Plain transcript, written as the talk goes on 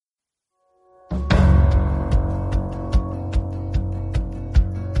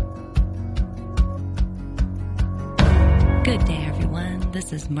Good day, everyone.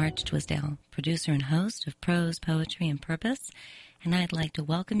 This is Marge Twisdale, producer and host of Prose, Poetry, and Purpose, and I'd like to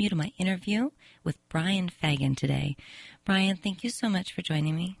welcome you to my interview with Brian Fagen today. Brian, thank you so much for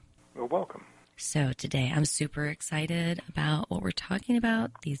joining me. You're welcome. So today I'm super excited about what we're talking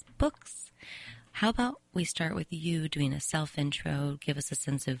about, these books. How about we start with you doing a self-intro, give us a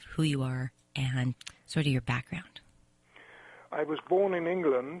sense of who you are and sort of your background. I was born in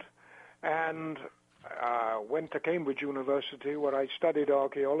England and went to Cambridge University where I studied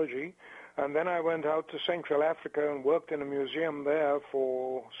archaeology, and then I went out to Central Africa and worked in a museum there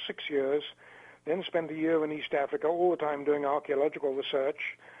for 6 years, then spent a year in East Africa, all the time doing archaeological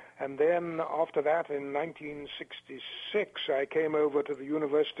research, and then after that in 1966 I came over to the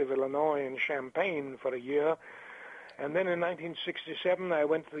University of Illinois in Champaign for a year, and then in 1967 I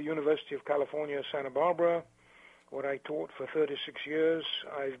went to the University of California, Santa Barbara, where I taught for 36 years.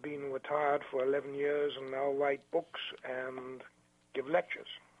 I've been retired for 11 years and now write books and give lectures.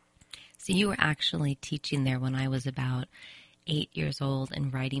 So you were actually teaching there when I was about 8 years old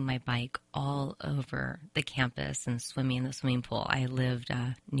and riding my bike all over the campus and swimming in the swimming pool. I lived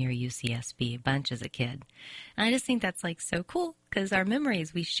near UCSB a bunch as a kid. And I just think that's like so cool because our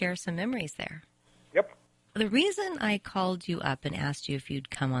memories, we share some memories there. Yep. The reason I called you up and asked you if you'd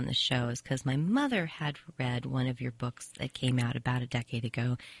come on the show is because my mother had read one of your books that came out about a decade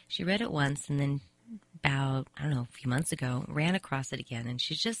ago. She read it once and then about, a few months ago, ran across it again. And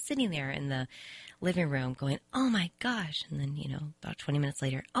she's just sitting there in the living room going, oh my gosh. And then, about 20 minutes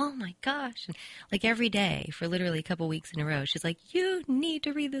later, oh my gosh. And like every day for literally a couple weeks in a row, she's like, you need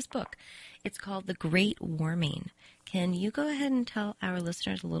to read this book. It's called The Great Warming. Can you go ahead and tell our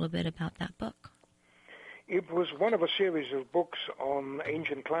listeners a little bit about that book? It was one of a series of books on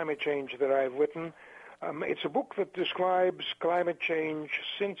ancient climate change that I've written. It's a book that describes climate change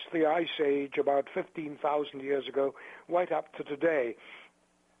since the Ice Age, about 15,000 years ago, right up to today.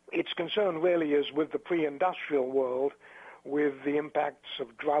 Its concern really is with the pre-industrial world, with the impacts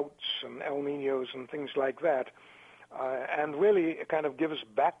of droughts and El Niños and things like that, and really it kind of gives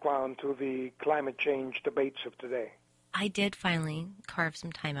background to the climate change debates of today. I did finally carve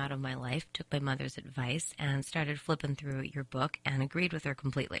some time out of my life, took my mother's advice, and started flipping through your book and agreed with her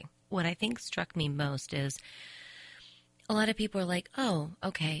completely. What I think struck me most is a lot of people are like, oh,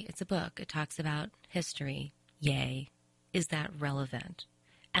 okay, it's a book. It talks about history. Yay. Is that relevant?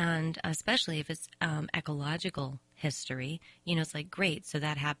 And especially if it's ecological history, it's like, great, so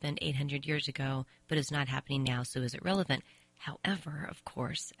that happened 800 years ago, but it's not happening now, so is it relevant? However, of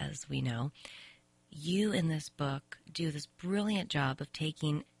course, as we know, you in this book do this brilliant job of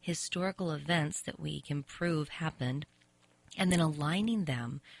taking historical events that we can prove happened and then aligning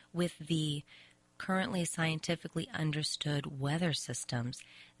them with the currently scientifically understood weather systems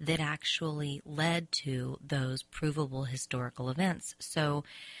that actually led to those provable historical events. So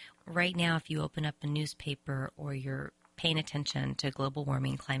right now, if you open up a newspaper or you're paying attention to global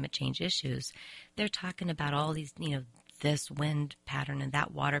warming, climate change issues, they're talking about all these, this wind pattern and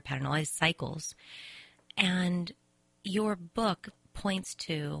that water pattern, all these cycles. And your book points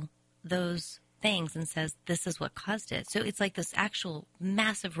to those things and says this is what caused it. So it's like this actual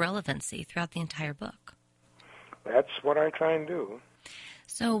massive relevancy throughout the entire book. That's what I try and do.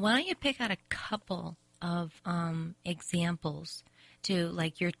 So why don't you pick out a couple of examples to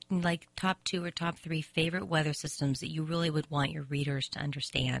your top 2 or top 3 favorite weather systems that you really would want your readers to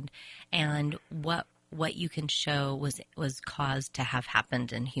understand, and what you can show was caused to have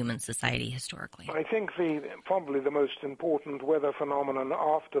happened in human society historically? I think probably the most important weather phenomenon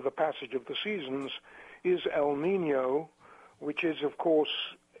after the passage of the seasons is El Niño, which is, of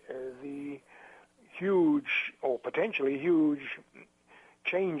course, the huge or potentially huge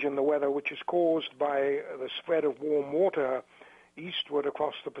change in the weather which is caused by the spread of warm water eastward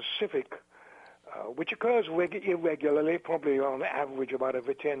across the Pacific, which occurs irregularly, probably on average about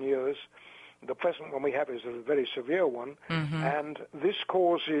every 10 years. The present one we have is a very severe one, and this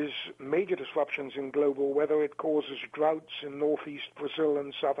causes major disruptions in global weather. It causes droughts in northeast Brazil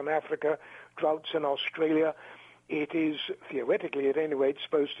and southern Africa, droughts in Australia. It is, theoretically at any rate,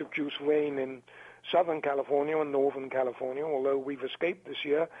 supposed to produce rain in southern California and northern California, although we've escaped this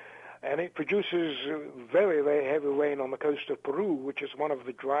year. And it produces very, very heavy rain on the coast of Peru, which is one of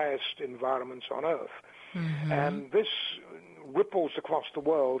the driest environments on Earth. And this ripples across the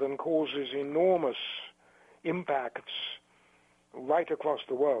world and causes enormous impacts right across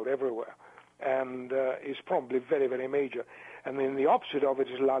the world, everywhere, and is probably very, very major. And then the opposite of it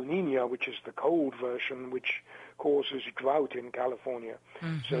is La Nina, which is the cold version, which causes drought in California.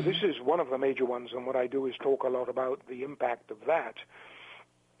 So this is one of the major ones, and what I do is talk a lot about the impact of that.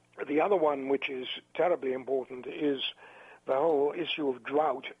 The other one, which is terribly important, is the whole issue of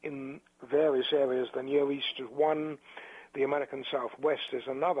drought in various areas. The Near East is one, the American Southwest is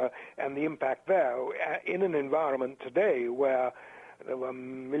another, and the impact there in an environment today where there were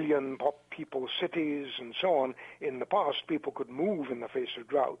million people cities and so on. In the past, people could move in the face of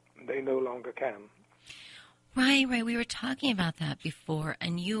drought. They no longer can. Right. We were talking about that before,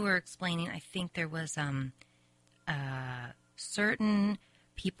 and you were explaining, I think there was certain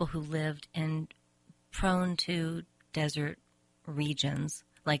people who lived in prone to desert regions,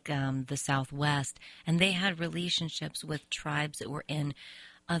 like the Southwest, and they had relationships with tribes that were in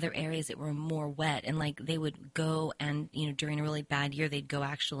other areas that were more wet, and like they would go and, during a really bad year, they'd go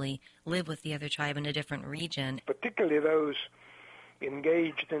actually live with the other tribe in a different region. Particularly those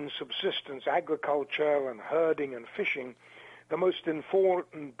engaged in subsistence agriculture and herding and fishing, the most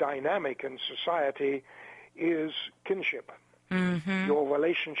important dynamic in society is kinship, your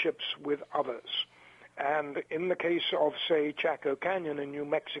relationships with others. And in the case of, say, Chaco Canyon in New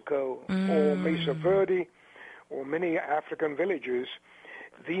Mexico or Mesa Verde or many African villages,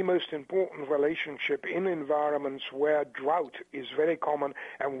 the most important relationship in environments where drought is very common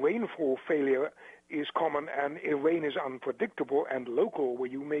and rainfall failure is common and rain is unpredictable and local, where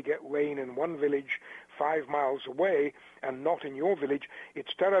you may get rain in one village 5 miles away and not in your village,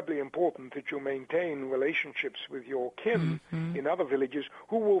 it's terribly important that you maintain relationships with your kin in other villages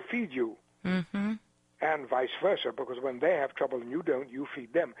who will feed you. And vice versa, because when they have trouble and you don't, you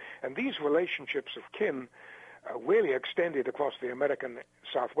feed them. And these relationships of kin really extended across the American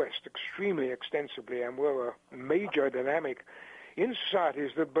Southwest extremely extensively and were a major dynamic in societies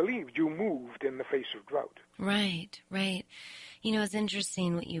that believed you moved in the face of drought. Right. It's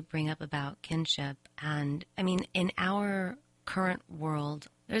interesting what you bring up about kinship. And, I mean, in our current world,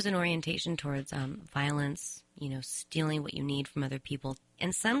 there's an orientation towards violence, stealing what you need from other people.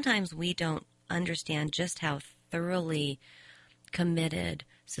 And sometimes we don't understand just how thoroughly committed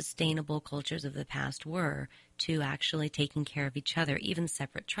sustainable cultures of the past were to actually taking care of each other, even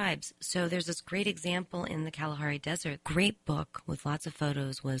separate tribes. So there's this great example in the Kalahari Desert. Great book with lots of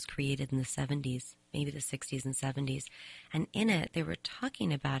photos was created in the 70s, maybe the 60s and 70s. And in it, they were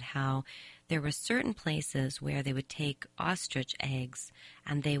talking about how there were certain places where they would take ostrich eggs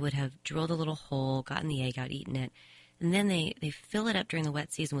and they would have drilled a little hole, gotten the egg out, eaten it, and then they fill it up during the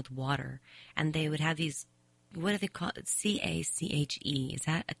wet season with water. And they would have these, what do they call it? C-A-C-H-E. Is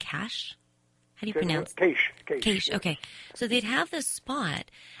that a cache? How do you pronounce it? Cache. Okay. So they'd have this spot,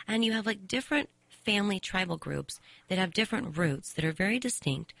 and you have like different family tribal groups that have different routes that are very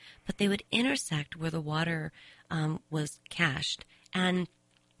distinct, but they would intersect where the water was cached, and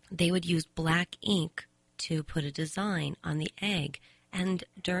they would use black ink to put a design on the egg. And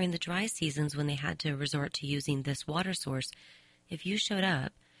during the dry seasons when they had to resort to using this water source, if you showed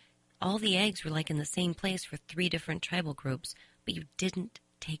up, all the eggs were like in the same place for 3 different tribal groups, but you didn't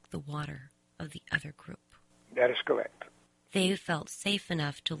take the water of the other group. That is correct. They felt safe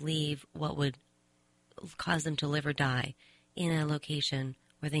enough to leave what would cause them to live or die in a location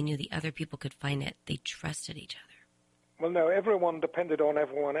where they knew the other people could find it. They trusted each other. Well, no, everyone depended on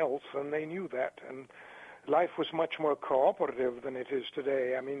everyone else, and they knew that. And life was much more cooperative than it is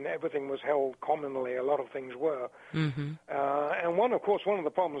today. I mean, everything was held commonly. A lot of things were. And one of the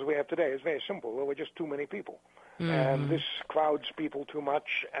problems we have today is very simple. There were just too many people. And this crowds people too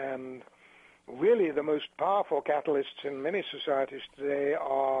much. And really the most powerful catalysts in many societies today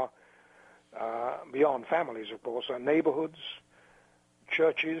are, beyond families, of course, are neighborhoods,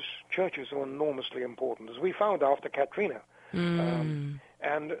 churches. Churches are enormously important, as we found after Katrina.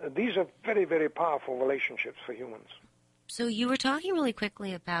 And these are very, very powerful relationships for humans. So you were talking really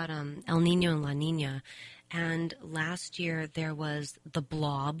quickly about El Nino and La Nina, and last year there was the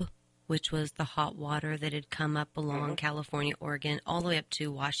blob, which was the hot water that had come up along California, Oregon, all the way up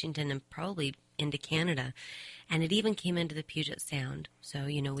to Washington and probably into Canada. And it even came into the Puget Sound. So,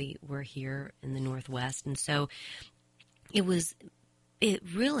 we were here in the Northwest. And so it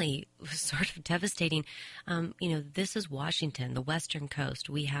really was sort of devastating. This is Washington, the Western Coast.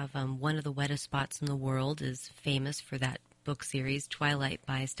 We have one of the wettest spots in the world, is famous for that book series, Twilight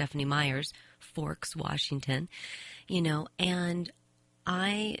by Stephanie Myers, Forks, Washington. And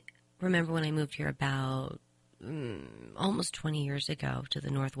I remember when I moved here about almost 20 years ago to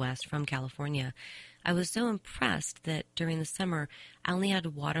the Northwest from California, I was so impressed that during the summer, I only had to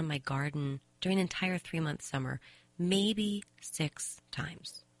water my garden during an entire 3-month summer, maybe 6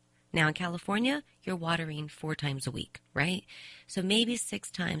 times. Now in California, you're watering 4 times a week, right? So maybe 6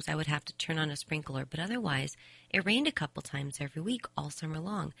 times I would have to turn on a sprinkler, but otherwise it rained a couple times every week all summer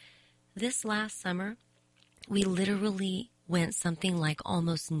long. This last summer, we literally went something like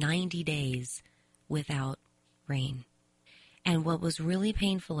almost 90 days without rain. And what was really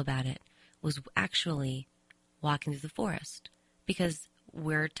painful about it was actually walking through the forest, because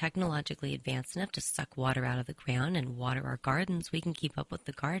we're technologically advanced enough to suck water out of the ground and water our gardens. We can keep up with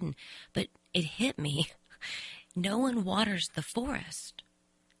the garden. But it hit me. No one waters the forest.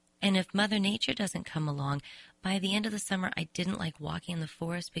 And if Mother Nature doesn't come along, by the end of the summer, I didn't like walking in the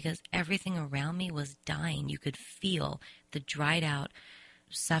forest because everything around me was dying. You could feel the dried out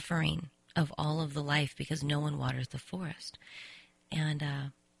suffering of all of the life because no one waters the forest. And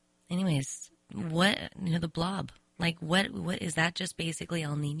anyways, the blob, like what is that, just basically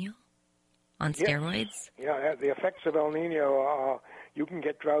El Nino on steroids? Yes. Yeah, the effects of El Nino are, you can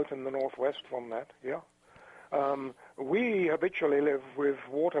get drought in the Northwest from that, yeah. We habitually live with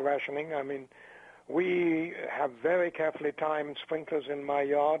water rationing. I mean, we have very carefully timed sprinklers in my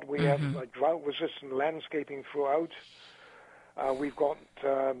yard. We have drought-resistant landscaping throughout. We've got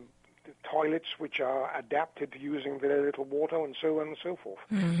toilets which are adapted to using very little water, and so on and so forth.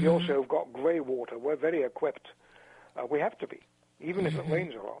 We also have got grey water. We're very equipped. We have to be, even if it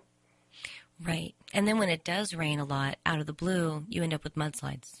rains a lot. Right. And then when it does rain a lot, out of the blue, you end up with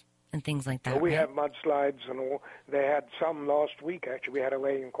mudslides and things like that. Well, we right? have mudslides and all. They had some last week, actually. We had a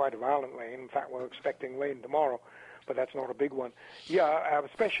rain, quite a violent rain. In fact, we're expecting rain tomorrow, but that's not a big one. Yeah,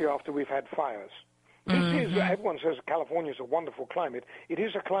 especially after we've had fires. This is, everyone says California is a wonderful climate. It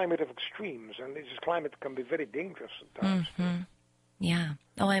is a climate of extremes, and this is a climate that can be very dangerous at times. Yeah.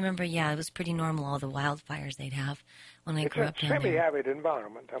 Oh, I remember, it was pretty normal, all the wildfires they'd have when I grew up down there. It's a semi-arid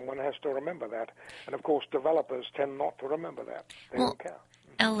environment, and one has to remember that. And, of course, developers tend not to remember that. They don't care.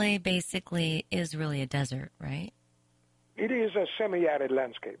 L.A. basically is really a desert, right? It is a semi-arid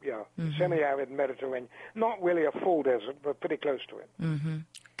landscape, semi-arid Mediterranean. Not really a full desert, but pretty close to it.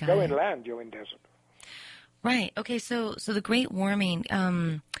 Go inland, you're in desert. Right. Okay, so the Great Warming,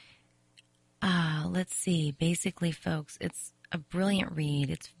 let's see. Basically, folks, it's a brilliant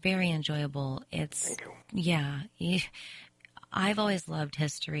read. It's very enjoyable. Thank you. Yeah. I've always loved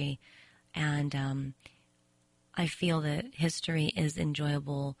history, and I feel that history is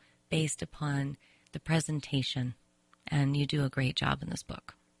enjoyable based upon the presentation, and you do a great job in this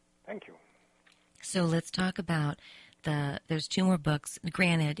book. Thank you. So let's talk about there's two more books.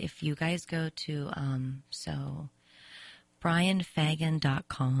 Granted, if you guys go to,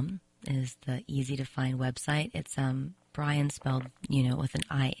 brianfagen.com is the easy-to-find website. It's Brian spelled, with an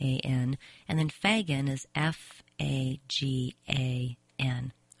I-A-N, and then Fagen is F-A-G-A-N.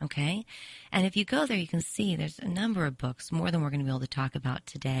 Okay? And if you go there, you can see there's a number of books, more than we're going to be able to talk about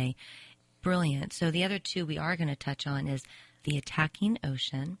today. Brilliant. So the other two we are going to touch on is The Attacking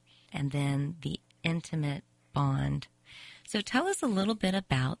Ocean and then The Intimate Bond. So tell us a little bit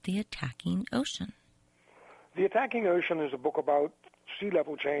about The Attacking Ocean. The Attacking Ocean is a book about sea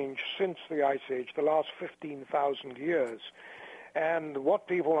level change since the Ice Age, the last 15,000 years. And what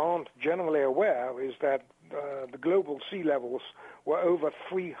people aren't generally aware is that the global sea levels were over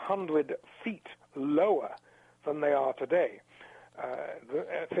 300 feet lower than they are today.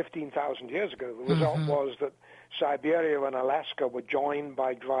 15,000 years ago, the result was that Siberia and Alaska were joined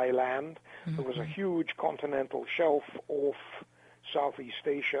by dry land. There was a huge continental shelf off Southeast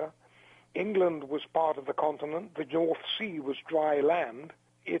Asia. England was part of the continent. The North Sea was dry land.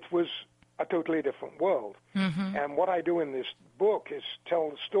 It was a totally different world. And what I do in this book is tell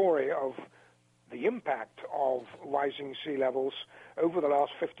the story of the impact of rising sea levels over the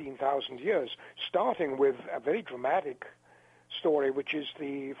last 15,000 years, starting with a very dramatic story, which is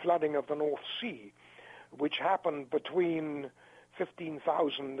the flooding of the North Sea, which happened between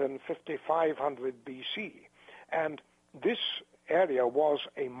 15,000 and 5,500 BC. And this area was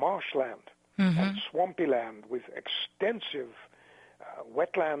a marshland and swampy land with extensive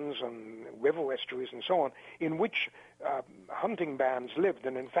wetlands and river estuaries and so on, in which hunting bands lived.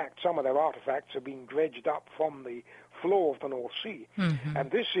 And in fact, some of their artifacts are being dredged up from the floor of the North Sea.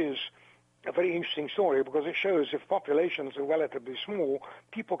 And this is a very interesting story because it shows if populations are relatively small,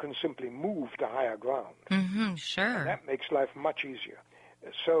 people can simply move to higher ground. Sure. And that makes life much easier.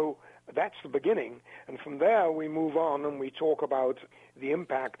 So that's the beginning. And from there, we move on and we talk about the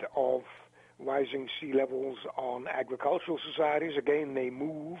impact of rising sea levels on agricultural societies. Again, they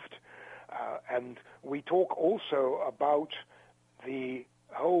moved. And we talk also about the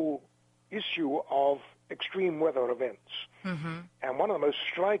whole issue of extreme weather events. And one of the most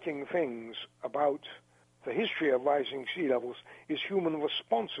striking things about the history of rising sea levels is human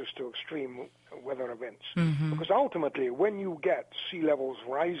responses to extreme weather events. Because ultimately, when you get sea levels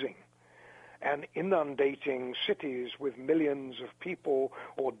rising and inundating cities with millions of people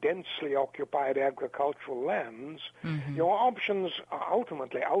or densely occupied agricultural lands, your options are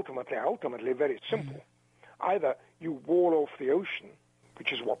ultimately very simple. Either you wall off the ocean,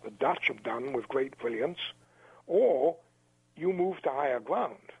 which is what the Dutch have done with great brilliance, or you move to higher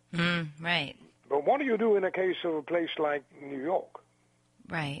ground. Right. But what do you do in a case of a place like New York?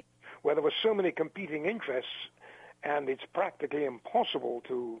 Right. Where there were so many competing interests, and it's practically impossible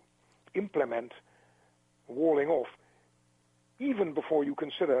to implement walling off, even before you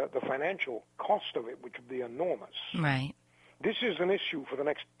consider the financial cost of it, which would be enormous. Right. This is an issue for the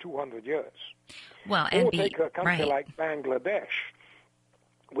next 200 years. Well, or take a country right. like Bangladesh,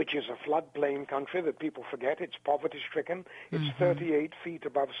 which is a floodplain country that people forget. It's poverty-stricken. It's 38 feet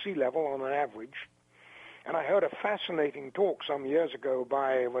above sea level on an average. And I heard a fascinating talk some years ago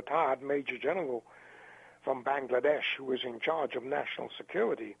by a retired Major General from Bangladesh who was in charge of national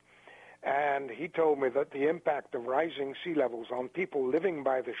security. And he told me that the impact of rising sea levels on people living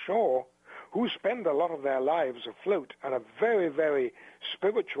by the shore, who spend a lot of their lives afloat and are very, very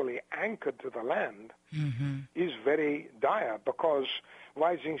spiritually anchored to the land, is very dire, because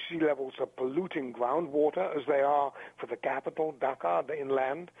rising sea levels are polluting groundwater, as they are for the capital, Dhaka, the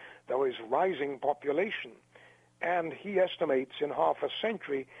inland. There is rising population. And he estimates in half a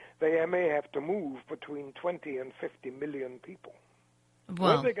century they may have to move between 20 and 50 million people. Well,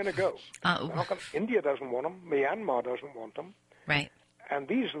 where are they going to go? India doesn't want them. Myanmar doesn't want them. Right. And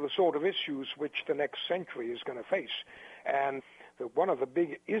these are the sort of issues which the next century is going to face. And one of the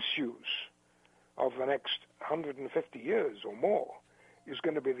big issues of the next 150 years or more is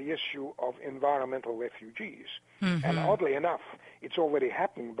going to be the issue of environmental refugees. And oddly enough, it's already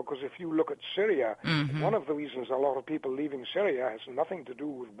happening, because if you look at Syria, one of the reasons a lot of people leaving Syria has nothing to do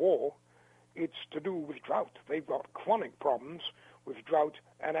with war. It's to do with drought. They've got chronic problems with drought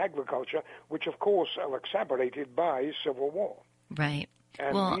and agriculture, which of course are exacerbated by civil war. Right.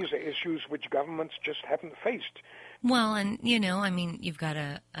 And these are issues which governments just haven't faced. Well, and, you've got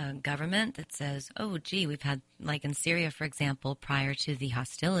a government that says, oh, gee, we've had, like in Syria, for example, prior to the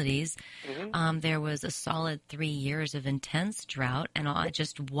hostilities, there was a solid 3 years of intense drought, and it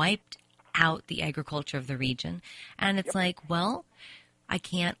just wiped out the agriculture of the region. And it's like, well, I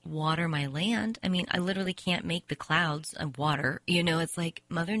can't water my land. I mean, I literally can't make the clouds water. It's like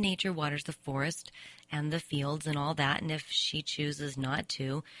Mother Nature waters the forest and the fields and all that, and if she chooses not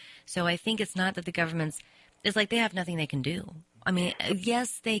to. So I think it's not that the government's, it's like they have nothing they can do. I mean,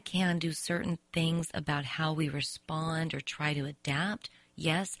 yes, they can do certain things about how we respond or try to adapt,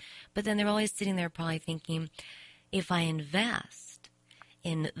 yes, but then they're always sitting there probably thinking, if I invest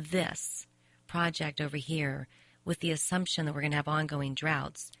in this project over here with the assumption that we're going to have ongoing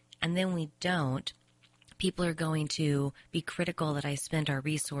droughts, and then we don't, people are going to be critical that I spent our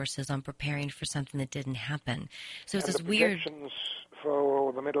resources on preparing for something that didn't happen. So it's this weird...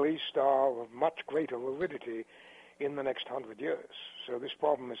 for the Middle East are of much greater aridity in the next 100 years. So this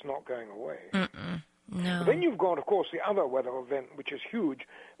problem is not going away. No. But then you've got, of course, the other weather event, which is huge,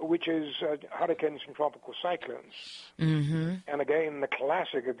 which is hurricanes and tropical cyclones. And again, the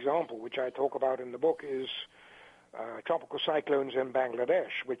classic example, which I talk about in the book, is tropical cyclones in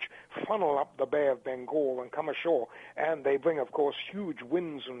Bangladesh, which funnel up the Bay of Bengal and come ashore. And they bring, of course, huge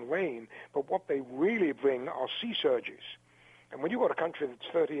winds and rain. But what they really bring are sea surges. And when you've got a country that's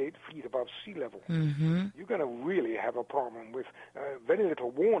 38 feet above sea level, you're going to really have a problem with very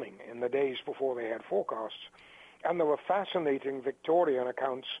little warning in the days before they had forecasts. And there were fascinating Victorian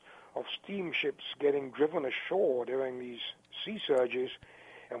accounts of steamships getting driven ashore during these sea surges,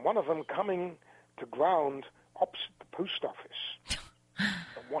 and one of them coming to ground opposite the post office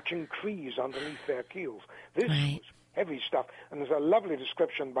and watching trees underneath their keels. This was heavy stuff. And there's a lovely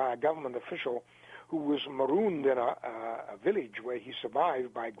description by a government official who was marooned in a village where he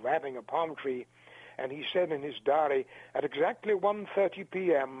survived by grabbing a palm tree. And he said in his diary, at exactly 1:30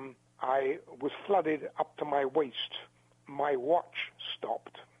 p.m., I was flooded up to my waist. My watch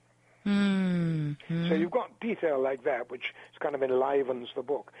stopped. So you've got detail like that, which kind of enlivens the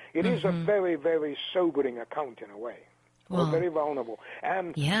book. It is a very, very sobering account in a way. Well, very vulnerable.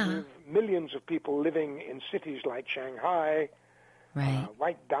 And with millions of people living in cities like Shanghai,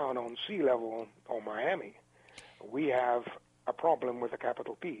 right down on sea level, or Miami, we have a problem with a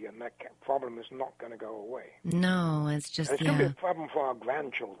capital P, and that problem is not going to go away. No, it's just... And it's going to be a problem for our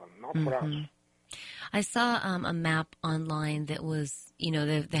grandchildren, not for us. I saw a map online that was,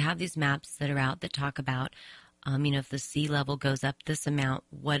 they have these maps that are out that talk about, if the sea level goes up this amount,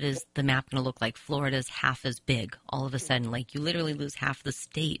 what is the map going to look like? Florida's half as big all of a sudden. Like, you literally lose half the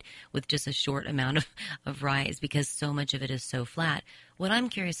state with just a short amount of rise because so much of it is so flat. What I'm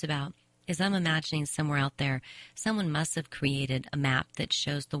curious about is I'm imagining somewhere out there, someone must have created a map that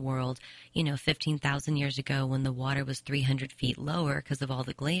shows the world, 15,000 years ago when the water was 300 feet lower because of all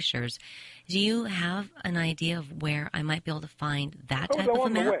the glaciers. Do you have an idea of where I might be able to find that type they're of a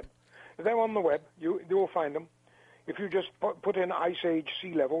on map? the web. They're on the web. You'll find them. If you just put in Ice Age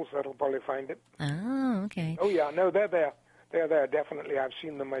sea levels, that'll probably find it. Oh, okay. Oh, yeah. No, they're there. They're there, definitely. I've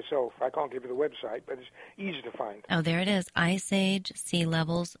seen them myself. I can't give you the website, but it's easy to find. Oh, there it is. Ice Age sea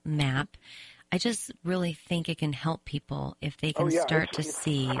levels map. I just really think it can help people if they can start to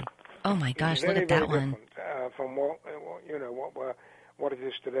see. Oh my gosh, look at that one. From what it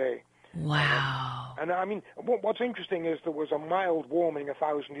is today. Wow. And I mean, what's interesting is there was a mild warming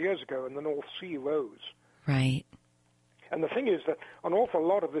 1,000 years ago, and the North Sea rose. Right. And the thing is that an awful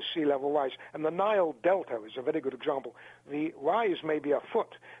lot of this sea level rise, and the Nile Delta is a very good example. The rise may be a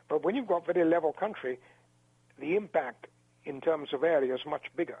foot, but when you've got very level country, the impact in terms of area is much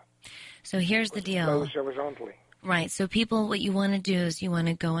bigger. So here's the deal. It flows horizontally. Right. So people, what you want to do is you want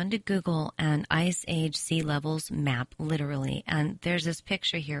to go into Google and Ice Age sea levels map, literally. And there's this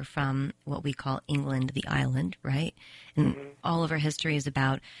picture here from what we call England, the island, right? And all of our history is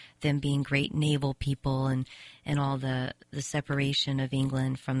about them being great naval people and all the separation of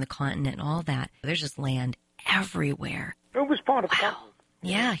England from the continent and all that. There's just land everywhere. It was part of the continent.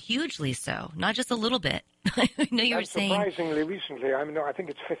 Yeah, hugely so. Not just a little bit. I know you were saying. Surprisingly recently, I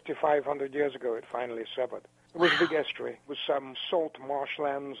think it's 5,500 years ago it finally severed. It was a big estuary with some salt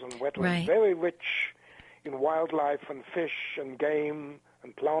marshlands and wetlands, right. Very rich in wildlife and fish and game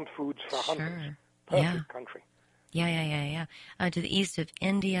and plant foods for hunters. Perfect country. Yeah. To the east of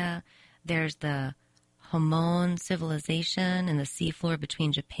India, there's the Homon civilization and the seafloor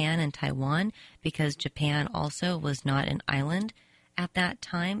between Japan and Taiwan, because Japan also was not an island at that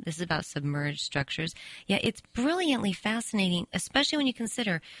time. This is about submerged structures. Yeah, it's brilliantly fascinating, especially when you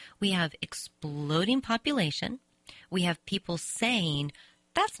consider we have exploding population. We have people saying,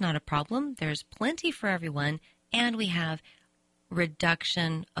 that's not a problem, there's plenty for everyone, and we have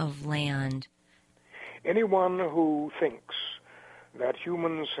reduction of land. Anyone who thinks that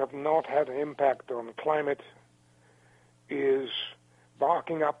humans have not had an impact on climate is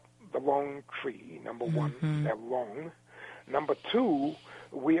barking up the wrong tree, number one. They're wrong. Number two,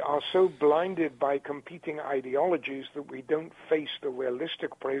 we are so blinded by competing ideologies that we don't face the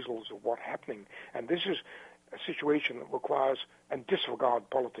realistic appraisals of what's happening. And this is a situation that requires and disregard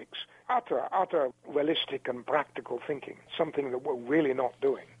politics, utter realistic and practical thinking, something that we're really not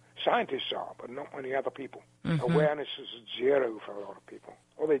doing. Scientists are, but not many other people. Awareness is at zero for a lot of people,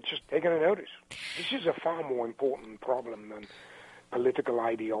 or they've just taken a notice. This is a far more important problem than political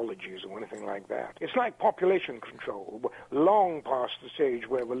ideologies or anything like that. It's like population control, long past the stage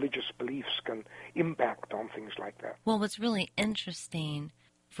where religious beliefs can impact on things like that. Well, what's really interesting,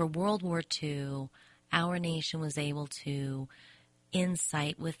 for World War II, our nation was able to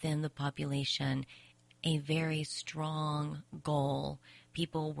incite within the population a very strong goal.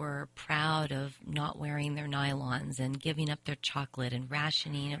 People were proud of not wearing their nylons and giving up their chocolate and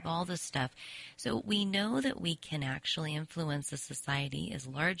rationing and all this stuff. So we know that we can actually influence a society as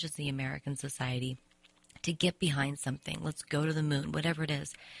large as the American society to get behind something. Let's go to the moon, whatever it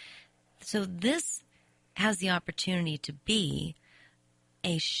is. So this has the opportunity to be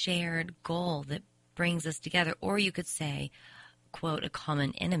a shared goal that brings us together. Or you could say, quote, a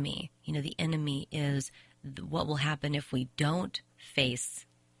common enemy. The enemy is what will happen if we don't face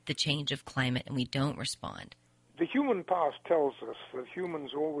the change of climate and we don't respond. The human past tells us that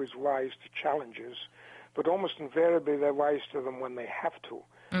humans always rise to challenges, but almost invariably they rise to them when they have to,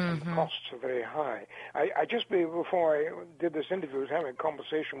 and the costs are very high. Before I did this interview, I was having a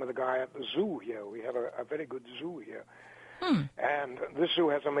conversation with a guy at the zoo here. We have a very good zoo here. And this zoo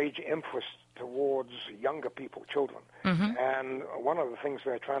has a major emphasis towards younger people, children. And one of the things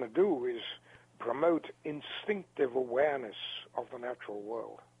they're trying to do is promote instinctive awareness of the natural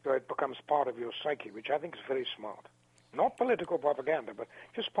world. So it becomes part of your psyche, which I think is very smart. Not political propaganda, but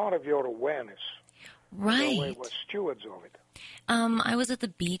just part of your awareness. Right. We're stewards of it. I was at the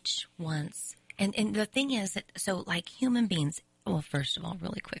beach once, and the thing is that, so like human beings, well, first of all,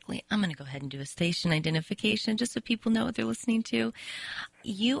 really quickly, I'm going to go ahead and do a station identification just so people know what they're listening to.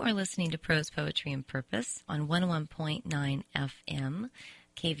 You are listening to Prose Poetry and Purpose on 101.9 FM,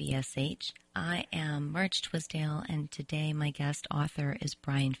 KVSH. I am Marge Twisdale, and today my guest author is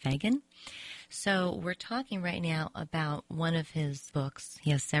Brian Fagen. So we're talking right now about one of his books.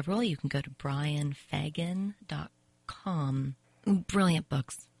 He has several. You can go to brianfagen.com. Brilliant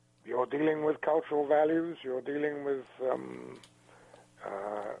books. You're dealing with cultural values. You're dealing with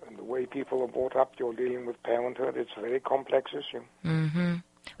the way people are brought up. You're dealing with parenthood. It's a very complex issue.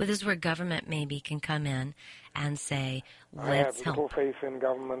 Well, this is where government maybe can come in and say, I have let's little help. faith in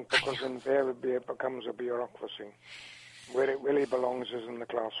government because invariably it becomes a bureaucracy. Where it really belongs is in the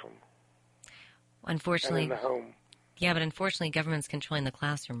classroom and Unfortunately, in the home. yeah, but unfortunately, government's controlling the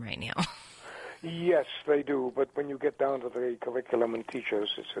classroom right now. Yes, they do, but when you get down to the curriculum and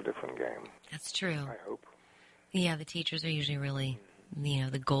teachers, it's a different game, That's true. I hope. Yeah, the teachers are usually really,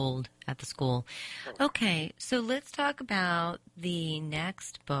 the gold at the school. Okay, so let's talk about the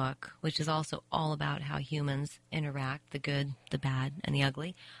next book, which is also all about how humans interact, the good, the bad, and the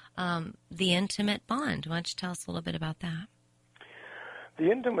ugly. The Intimate Bond. Why don't you tell us a little bit about that? The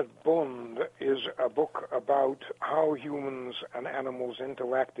Intimate Bond is a book about how humans and animals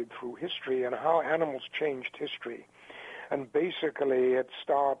interacted through history and how animals changed history. And basically it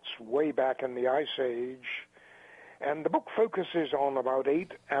starts way back in the Ice Age. And the book focuses on about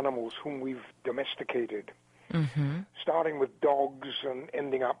 8 animals whom we've domesticated, starting with dogs and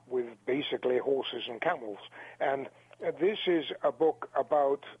ending up with basically horses and camels. And this is a book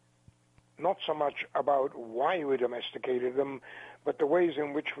about not so much about why we domesticated them, but the ways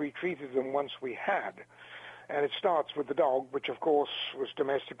in which we treated them once we had. And it starts with the dog, which of course was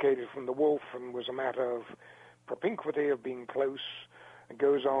domesticated from the wolf and was a matter of propinquity, of being close. It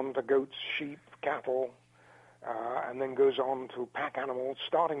goes on to goats, sheep, cattle, and then goes on to pack animals,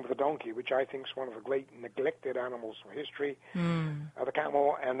 starting with the donkey, which I think is one of the great neglected animals of history, the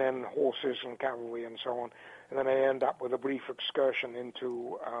camel, and then horses and cavalry and so on. And then I end up with a brief excursion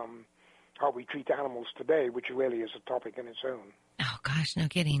into how we treat animals today, which really is a topic in its own. Oh, gosh, no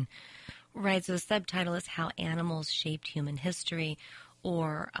kidding. Right, so the subtitle is How Animals Shaped Human History,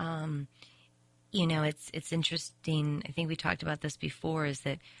 or, it's interesting, I think we talked about this before, is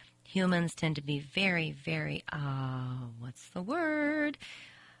that humans tend to be very, very, what's the word?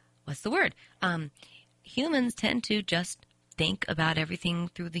 Humans tend to just think about everything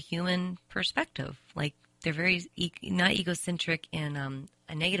through the human perspective. Like, they're very, not egocentric in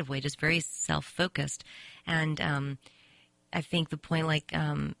a negative way, just very self-focused. And I think the point,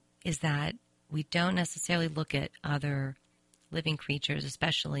 is that we don't necessarily look at other living creatures,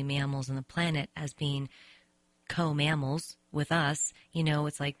 especially mammals on the planet, as being co-mammals with us.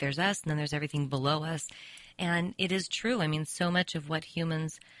 It's like there's us and then there's everything below us. And it is true. I mean, so much of what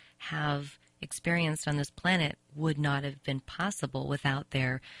humans have experienced on this planet would not have been possible without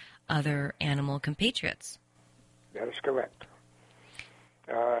their other animal compatriots. That is correct.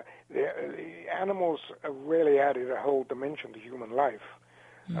 The animals really added a whole dimension to human life.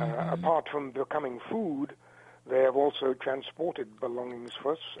 Apart from becoming food, they have also transported belongings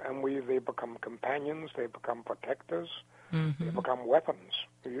for us, and they become companions, they become protectors, they become weapons.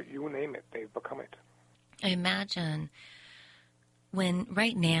 You name it, they've become it. I imagine when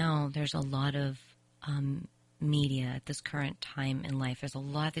right now there's a lot of media at this current time in life. There's a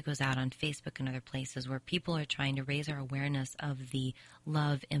lot that goes out on Facebook and other places where people are trying to raise our awareness of the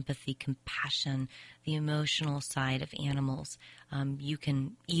love, empathy, compassion, the emotional side of animals. You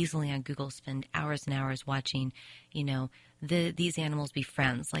can easily on Google spend hours and hours watching, these animals be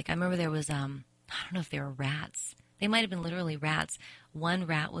friends. Like I remember there was, I don't know if they were rats. They might have been literally rats. One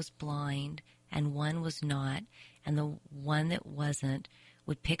rat was blind and one was not. And the one that wasn't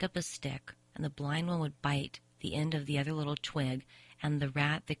would pick up a stick and the blind one would bite the end of the other little twig, and the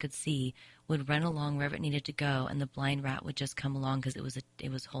rat that could see would run along wherever it needed to go, and the blind rat would just come along because it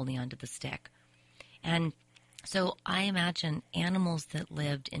was holding onto the stick. And so I imagine animals that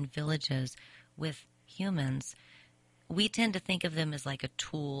lived in villages with humans, we tend to think of them as like a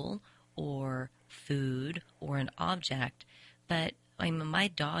tool or food or an object, but my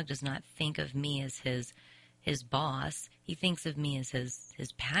dog does not think of me as his boss. He thinks of me as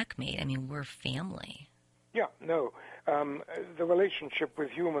his pack mate. I mean, we're family. Yeah, no. The relationship with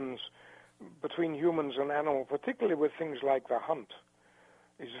humans, between humans and animals, particularly with things like the hunt,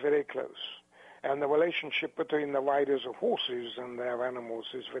 is very close. And the relationship between the riders of horses and their animals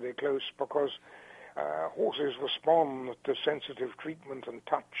is very close because horses respond to sensitive treatment and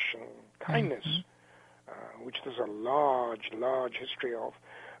touch and kindness, which there's a large, large history of.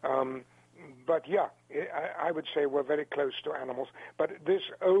 But yeah, I would say we're very close to animals. But this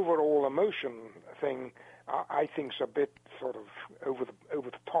overall emotion thing, I think, is a bit sort of over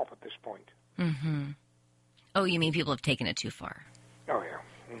the top at this point. Mm-hmm. Oh, you mean people have taken it too far? Oh yeah,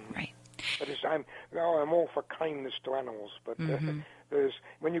 right. But I'm all for kindness to animals. But there's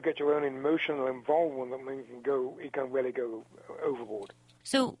when you get your own emotional involvement, you can really go overboard.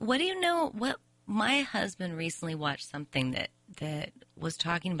 So, what do you know? What my husband recently watched something that was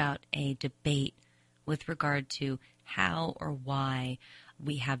talking about a debate with regard to how or why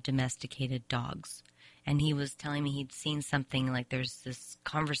we have domesticated dogs. and he was telling me he'd seen something like there's this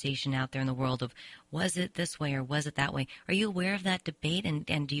conversation out there in the world of, was it this way or was it that way? Are you aware of that debate,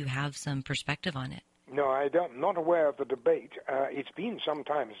 and do you have some perspective on it? No, I'm not aware of the debate. It's been some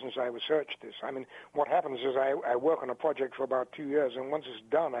time since I researched this. I mean, what happens is I work on a project for about 2 years, and once it's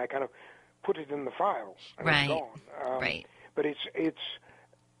done, I kind of put it in the file, and it's gone. Right. But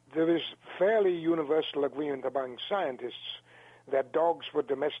there is fairly universal agreement among scientists that dogs were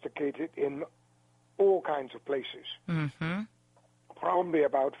domesticated in all kinds of places. Mm-hmm. Probably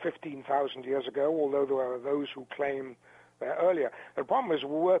about 15,000 years ago, although there are those who claim earlier. The problem is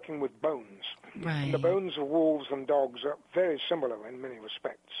we're working with bones. Right. And the bones of wolves and dogs are very similar in many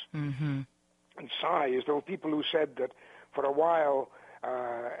respects. Mm-hmm. And size, there were people who said that for a while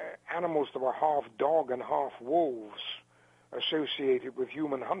animals that were half dog and half wolves associated with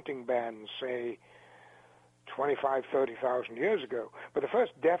human hunting bands, say 25, 30,000 years ago. But the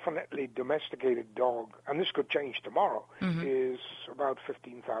first definitely domesticated dog, and this could change tomorrow, is about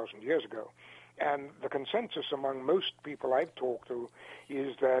 15,000 years ago. And the consensus among most people I've talked to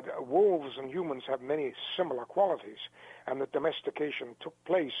is that wolves and humans have many similar qualities, and that domestication took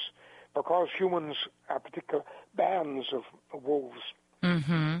place because humans are particular bands of wolves,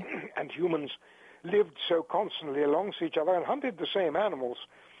 and humans lived so constantly amongst each other and hunted the same animals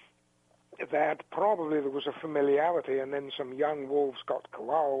that probably there was a familiarity, and then some young wolves got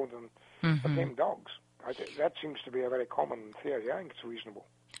corralled and became dogs. That seems to be a very common theory. I think it's reasonable.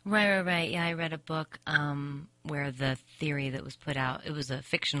 Right. Yeah, I read a book where the theory that was put out, it was a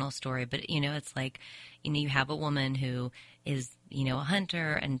fictional story, but, it's like, you have a woman who is, a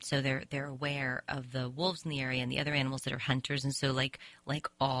hunter, and so they're aware of the wolves in the area and the other animals that are hunters, and so like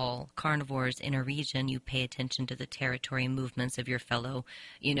all carnivores in a region, you pay attention to the territory and movements of your fellow,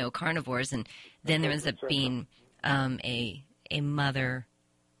 carnivores, and then there ends up being a mother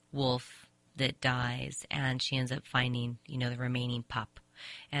wolf that dies, and she ends up finding, the remaining pup.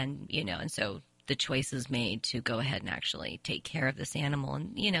 And, and so the choice is made to go ahead and actually take care of this animal.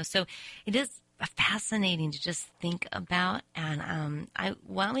 And, so it is fascinating to just think about. And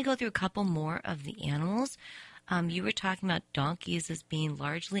why don't we go through a couple more of the animals? You were talking about donkeys as being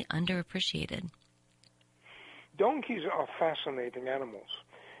largely underappreciated. Donkeys are fascinating animals.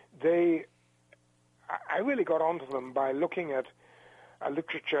 I really got onto them by looking at a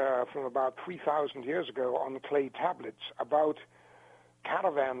literature from about 3,000 years ago on clay tablets about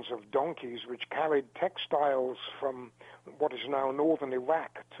caravans of donkeys which carried textiles from what is now northern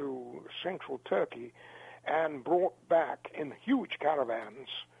Iraq to central Turkey and brought back in huge caravans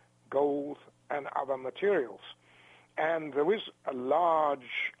gold and other materials. And there is a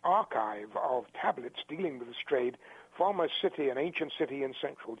large archive of tablets dealing with this trade from an ancient city in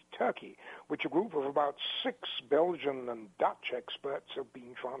central Turkey, which a group of about 6 Belgian and Dutch experts have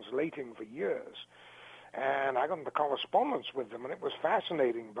been translating for years. And I got into correspondence with them, and it was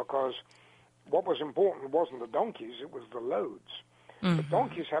fascinating because what was important wasn't the donkeys, it was the loads. The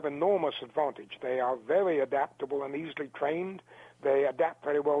donkeys have enormous advantage. They are very adaptable and easily trained. They adapt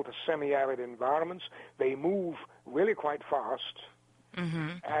very well to semi-arid environments. They move really quite fast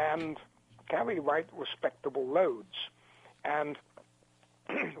and carry right respectable loads. And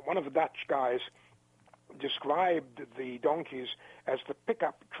one of the Dutch guys described the donkeys as the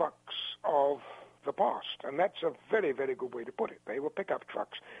pickup trucks of the past, and that's a very, very good way to put it. They were pickup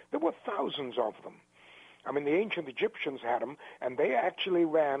trucks. There were thousands of them. I mean, the ancient Egyptians had them, and they actually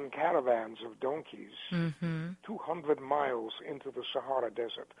ran caravans of donkeys 200 miles into the Sahara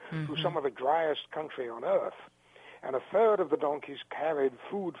Desert through some of the driest country on earth. And a third of the donkeys carried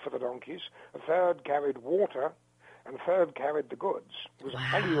food for the donkeys, a third carried water, and a third carried the goods. It was a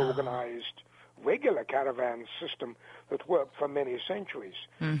highly organized, regular caravan system that worked for many centuries.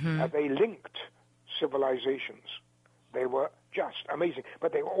 They linked civilizations. They were just amazing.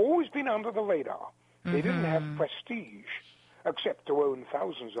 But they've always been under the radar. They didn't have prestige, except to own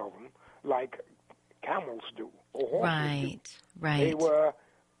thousands of them, like camels do, or horses do. Right. They were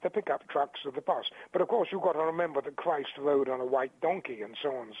the pickup trucks of the past. But of course, you've got to remember that Christ rode on a white donkey and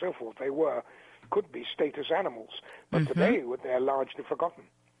so on and so forth. They could be status animals. But today, they're largely forgotten.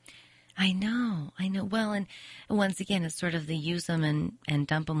 I know. Well, and once again, it's sort of the use them and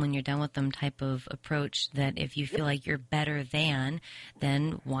dump them when you're done with them type of approach, that if you feel like you're better than,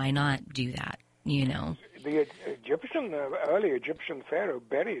 then why not do that, The early Egyptian pharaoh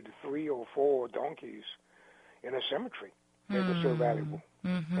buried 3 or 4 donkeys in a cemetery. They were so valuable.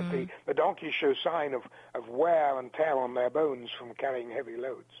 But the donkeys show sign of wear and tear on their bones from carrying heavy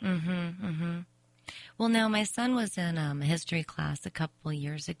loads. Well, now my son was in a history class a couple of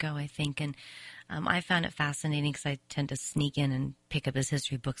years ago, I think, and I found it fascinating because I tend to sneak in and pick up his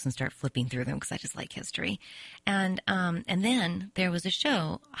history books and start flipping through them because I just like history. And then there was a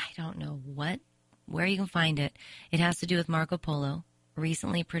show. I don't know where you can find it. It has to do with Marco Polo,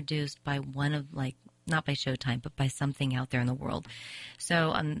 recently produced by one of not by Showtime, but by something out there in the world.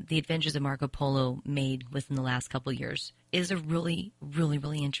 So The Adventures of Marco Polo, made within the last couple of years, is a really, really,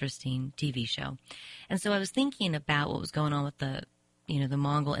 really interesting TV show. And so I was thinking about what was going on with the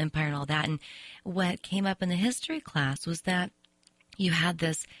Mongol Empire and all that. And what came up in the history class was that you had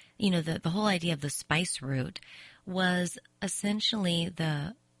this, the whole idea of the spice route was essentially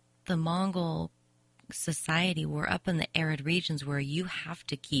the Mongol society were up in the arid regions where you have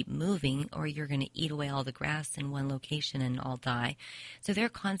to keep moving or you're going to eat away all the grass in one location and all die. So they're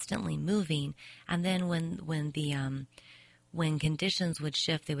constantly moving, and then when conditions would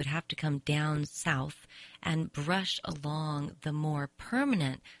shift, they would have to come down south and brush along the more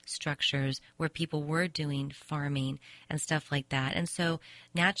permanent structures where people were doing farming and stuff like that. And so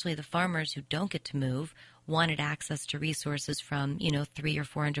naturally the farmers who don't get to move wanted access to resources from, 300 or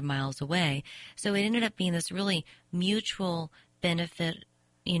 400 miles away. So it ended up being this really mutual benefit,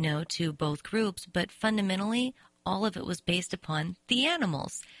 to both groups, but fundamentally all of it was based upon the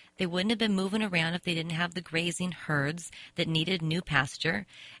animals. They wouldn't have been moving around if they didn't have the grazing herds that needed new pasture,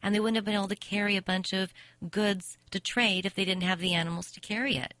 and they wouldn't have been able to carry a bunch of goods to trade if they didn't have the animals to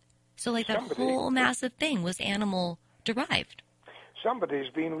carry it. So that whole massive thing was animal derived. Somebody's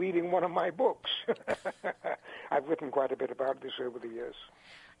been reading one of my books. I've written quite a bit about this over the years.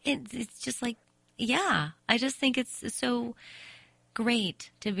 It's just I just think it's so great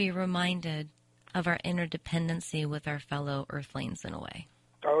to be reminded of our interdependency with our fellow earthlings in a way.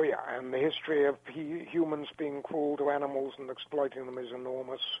 Oh, yeah, and the history of humans being cruel to animals and exploiting them is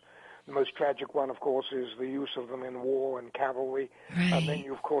enormous. The most tragic one, of course, is the use of them in war and cavalry. Right. And then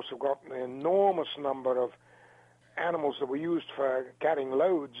you, of course, have got an enormous number of animals that were used for carrying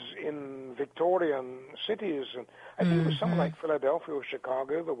loads in Victorian cities. And I think it was something like Philadelphia or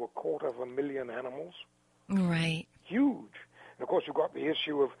Chicago, there were 250,000 animals. Right. Huge. And, of course, you've got the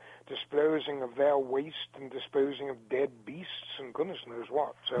issue of disposing of their waste and disposing of dead beasts and goodness knows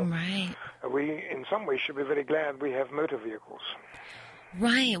what. So right. We, in some ways, should be very glad we have motor vehicles.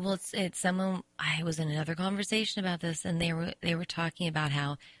 Right. Well, it's someone. I was in another conversation about this, and they were talking about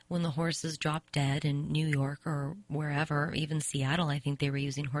how when the horses dropped dead in New York or wherever, even Seattle, I think they were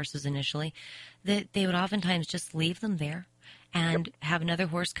using horses initially, that they would oftentimes just leave them there and have another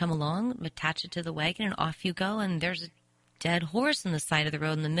horse come along, attach it to the wagon, and off you go. And there's a dead horse on the side of the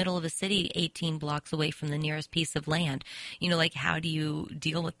road in the middle of a city 18 blocks away from the nearest piece of land. How do you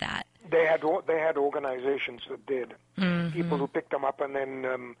deal with that? They had organizations that did. People who picked them up and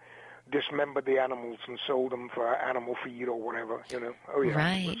then dismembered the animals and sold them for animal feed or whatever, Oh, yeah.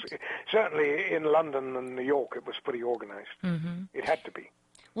 Right. Certainly in London and New York, it was pretty organized. It had to be.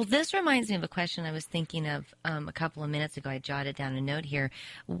 Well, this reminds me of a question I was thinking of a couple of minutes ago. I jotted down a note here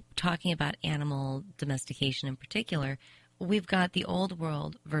talking about animal domestication in particular. We've got the old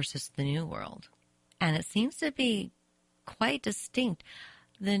world versus the new world, and it seems to be quite distinct.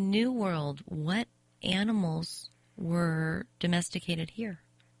 The new world, what animals were domesticated here?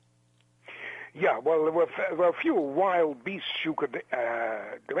 Yeah, well, there were a few wild beasts you could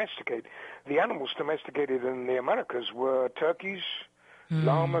domesticate. The animals domesticated in the Americas were turkeys,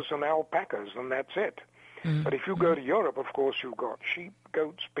 llamas, and alpacas, and that's it. But if you go to Europe, of course, you've got sheep,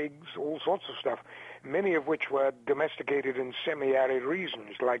 goats, pigs, all sorts of stuff, many of which were domesticated in semi-arid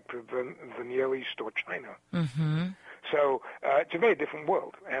regions like the Near East or China. So it's a very different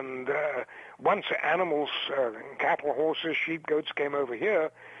world. And once animals, cattle, horses, sheep, goats came over here,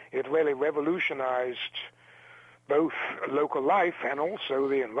 it really revolutionized both local life and also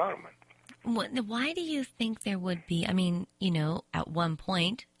the environment. Why do you think there would be, at one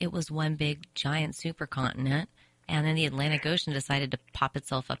point, it was one big, giant supercontinent, and then the Atlantic Ocean decided to pop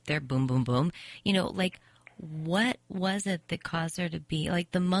itself up there, boom, boom, boom. What was it that caused there to be,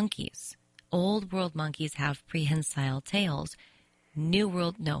 the monkeys? Old world monkeys have prehensile tails.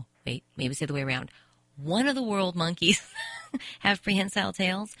 Maybe say the way around. One of the world monkeys have prehensile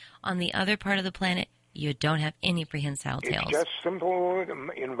tails. On the other part of the planet, you don't have any prehensile tails. It's just simple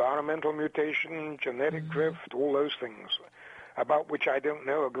environmental mutation, genetic drift, all those things, about which I don't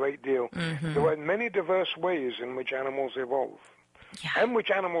know a great deal. There are many diverse ways in which animals evolve, and which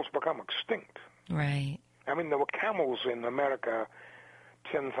animals become extinct. Right. There were camels in America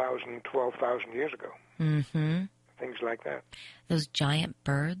 10,000, 12,000 years ago. Things like that. Those giant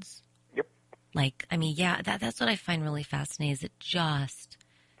birds? Yep. That's what I find really fascinating, is it just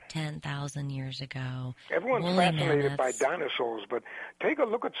 10,000 years ago. Everyone's Woolly fascinated by mammoths. dinosaurs, but take a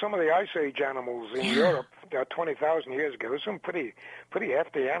look at some of the Ice Age animals in Europe 20,000 years ago. There's some pretty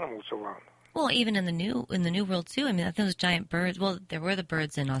hefty animals around. Well, even in the New World too. I mean, those giant birds. Well, there were the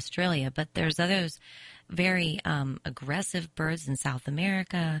birds in Australia, but there's others very aggressive birds in South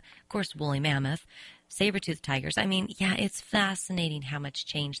America. Of course, woolly mammoth, saber-toothed tigers. I mean, yeah, it's fascinating how much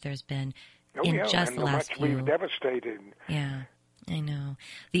change there's been in just the last few. We've devastated. Yeah, I know.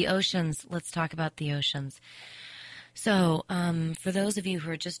 The oceans. Let's talk about the oceans. So, for those of you who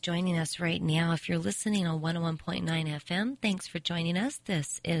are just joining us right now, if you're listening on 101.9 FM, thanks for joining us.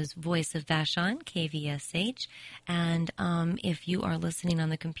 This is Voice of Vashon, KVSH. And if you are listening on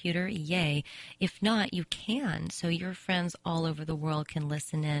the computer, yay. If not, you can. So your friends all over the world can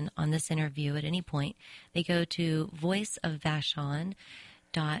listen in on this interview at any point. They go to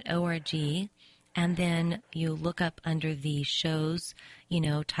voiceofvashon.org. And then you look up under the show's,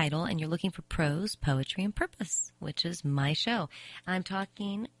 title, and you're looking for Prose, Poetry, and Purpose, which is my show. I'm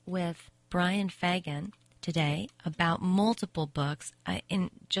talking with Brian Fagen today about multiple books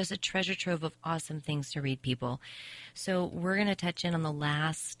and just a treasure trove of awesome things to read, people. So we're going to touch in on the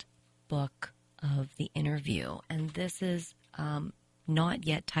last book of the interview, and this is not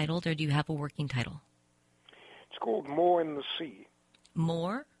yet titled, or do you have a working title? It's called More in the Sea.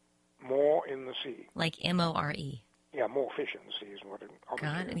 More? More in the Sea. Like M-O-R-E. Yeah, More Fish in the Sea is what it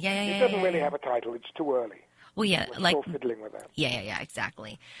obviously is. Yeah, it doesn't really have a title. It's too early. Well, yeah. We're still fiddling with that. Yeah,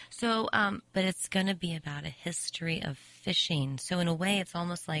 exactly. So, but it's going to be about a history of fishing. So in a way, it's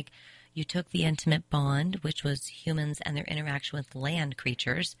almost like you took the intimate bond, which was humans and their interaction with land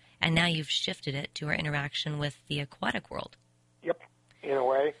creatures, and now you've shifted it to our interaction with the aquatic world. Yep, in a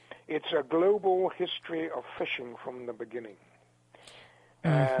way. It's a global history of fishing from the beginning.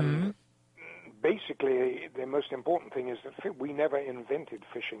 And basically, the most important thing is that we never invented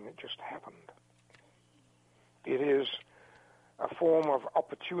fishing. It just happened. It is a form of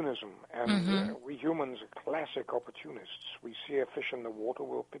opportunism, and we humans are classic opportunists. We see a fish in the water,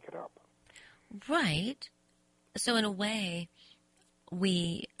 we'll pick it up. Right. So in a way,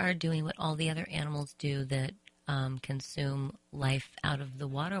 we are doing what all the other animals do that consume life out of the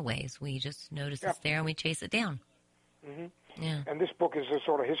waterways. We just notice it's there and we chase it down. Mm-hmm. Yeah. And this book is a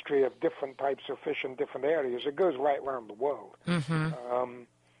sort of history of different types of fish in different areas. It goes right around the world.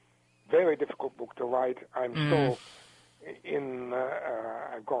 Very difficult book to write. I'm still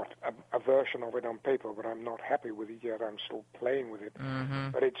I've got a version of it on paper, but I'm not happy with it yet. I'm still playing with it.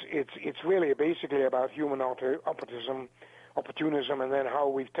 But it's really basically about human opportunism, and then how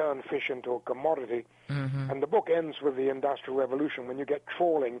we've turned fish into a commodity. And the book ends with the Industrial Revolution, when you get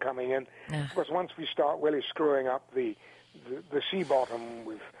trawling coming in. Because once we start really screwing up the sea bottom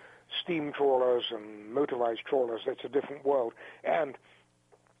with steam trawlers and motorized trawlers, that's a different world. And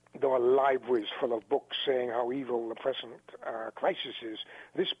there are libraries full of books saying how evil the present crisis is.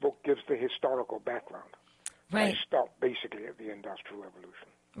 This book gives the historical background. Right. I stop basically at the Industrial Revolution.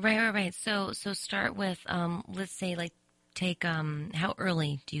 Right. So start with, let's say, like, take, how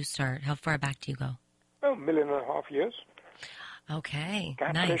early do you start? How far back do you go? Well, 1.5 million years. Okay,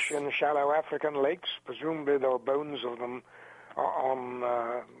 Catfish in shallow African lakes. Presumably there are bones of them on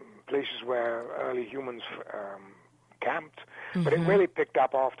places where early humans camped. But it really picked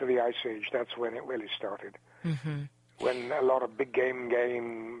up after the Ice Age. That's when it really started. When a lot of big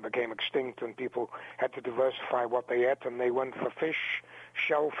game became extinct and people had to diversify what they ate, and they went for fish,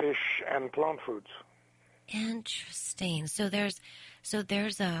 shellfish, and plant foods. Interesting. So there's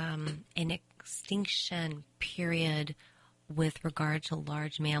an extinction period with regard to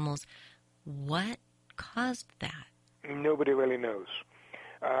large mammals. What caused that? Nobody really knows.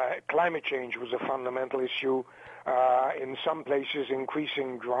 Climate change was a fundamental issue. In some places,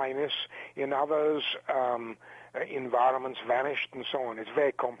 increasing dryness. In others, environments vanished and so on. It's a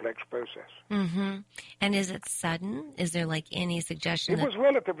very complex process. And is it sudden? Is there like any suggestion? It was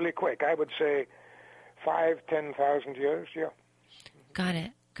relatively quick. I would say 5,000-10,000 years, yeah. Got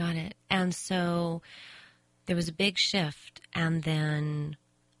it. And so there was a big shift, and then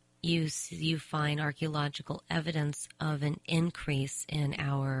you find archaeological evidence of an increase in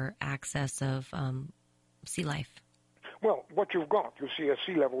our access of sea life. Well, what you've got, you see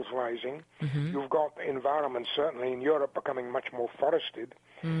sea levels rising. You've got environments, certainly in Europe, becoming much more forested,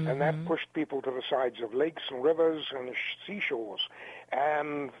 and that pushed people to the sides of lakes and rivers and seashores.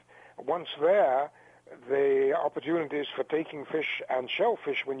 And once there, the opportunities for taking fish and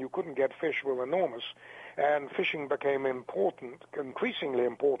shellfish when you couldn't get fish were enormous, and fishing became important, increasingly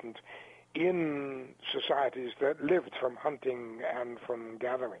important, in societies that lived from hunting and from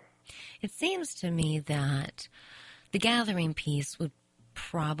gathering. It seems to me that the gathering piece would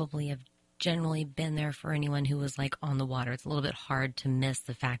probably have generally been there for anyone who was like on the water. It's a little bit hard to miss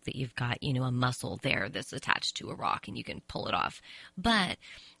the fact that you've got, a muscle there that's attached to a rock and you can pull it off. But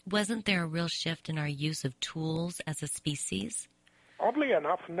wasn't there a real shift in our use of tools as a species? Oddly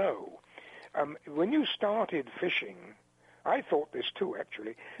enough, no. When you started fishing, I thought this too,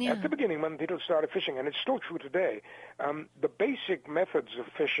 actually. Yeah. At the beginning, when people started fishing, and it's still true today, the basic methods of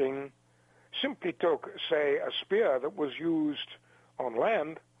fishing simply took, say, a spear that was used on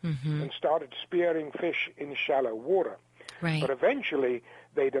land and started spearing fish in shallow water. Right. But eventually,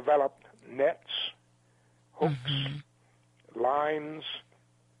 they developed nets, hooks, lines,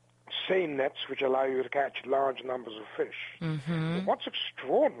 seine nets, which allow you to catch large numbers of fish. But what's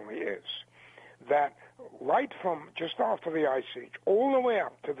extraordinary is that right from just after the Ice Age, all the way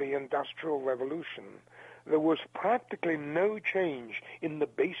up to the Industrial Revolution, there was practically no change in the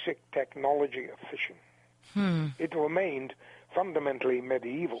basic technology of fishing. It remained fundamentally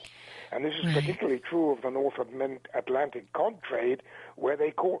medieval. And this is particularly true of the North Atlantic cod trade, where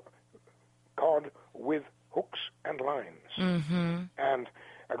they caught cod with hooks and lines. And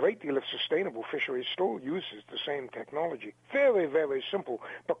a great deal of sustainable fisheries still uses the same technology. Very, very simple,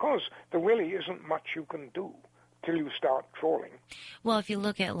 because there really isn't much you can do till you start trawling. Well, if you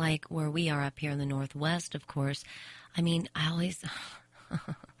look at like where we are up here in the Northwest, of course, I mean, I always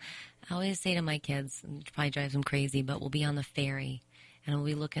say to my kids, and it probably drives them crazy, but we'll be on the ferry and we'll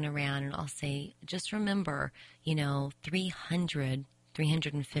be looking around and I'll say, just remember,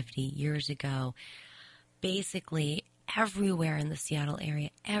 350 years ago, basically everywhere in the Seattle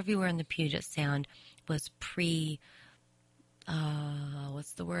area, everywhere in the Puget Sound was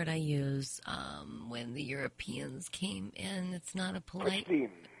what's the word I use when the Europeans came in? It's not a polite...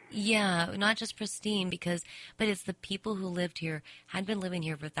 Pristine. Yeah, not just pristine, but it's the people who lived here, had been living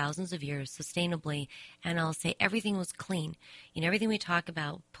here for thousands of years sustainably, and I'll say everything was clean. Everything we talk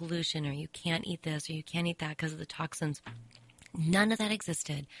about, pollution, or you can't eat this, or you can't eat that because of the toxins, none of that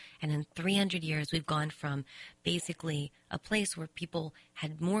existed. And in 300 years, we've gone from basically a place where people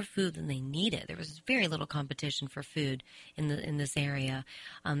had more food than they needed. There was very little competition for food in this area.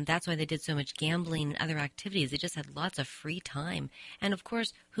 That's why they did so much gambling and other activities. They just had lots of free time. And of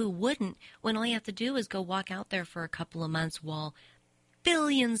course, who wouldn't, when all you have to do is go walk out there for a couple of months while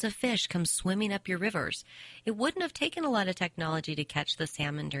billions of fish come swimming up your rivers. It wouldn't have taken a lot of technology to catch the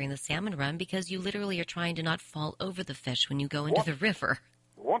salmon during the salmon run, because you literally are trying to not fall over the fish when you go into the river.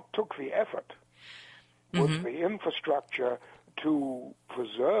 What took the effort was the infrastructure to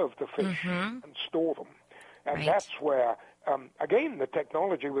preserve the fish and store them. And that's where, again, the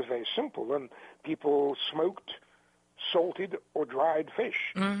technology was very simple, and people smoked, salted, or dried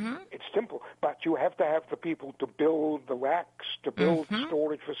fish. It's simple, but you have to have the people to build the racks, to build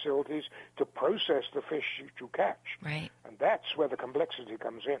storage facilities, to process the fish you catch. Right. And that's where the complexity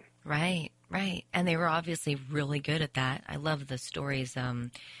comes in. Right. And they were obviously really good at that. I love the stories.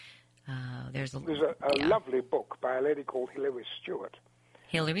 There's a lovely book by a lady called Hilary Stewart.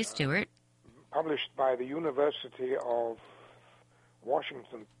 Hilary Stewart. Published by the University of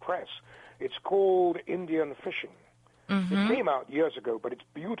Washington Press. It's called Indian Fishing. It came out years ago, but it's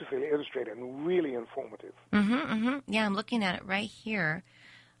beautifully illustrated and really informative. Yeah, I'm looking at it right here.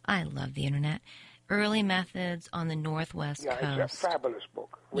 I love the internet. Early Methods on the Northwest Coast. Yeah, it's a fabulous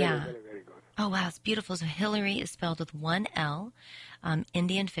book. Really, really, very good. Oh, wow, it's beautiful. So Hillary is spelled with one L.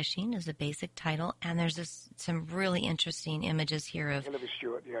 Indian Fishing is a basic title, and there's some really interesting images here of... Hillary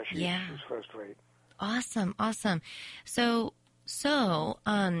Stewart, she's first rate. Awesome. So,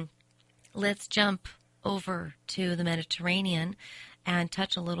 let's jump over to the Mediterranean and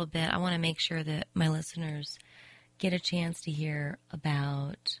touch a little bit. I want to make sure that my listeners get a chance to hear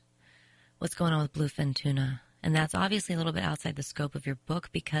about what's going on with bluefin tuna. And that's obviously a little bit outside the scope of your book,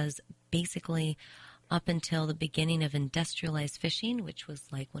 because basically up until the beginning of industrialized fishing, which was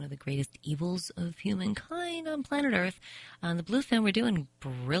like one of the greatest evils of humankind on planet Earth, the bluefin were doing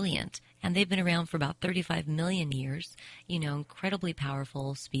brilliant. And they've been around for about 35 million years, incredibly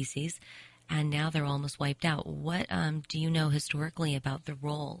powerful species. And now they're almost wiped out. What do you know historically about the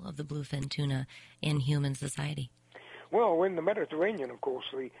role of the bluefin tuna in human society? Well, in the Mediterranean, of course,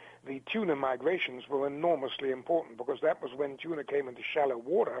 the tuna migrations were enormously important, because that was when tuna came into shallow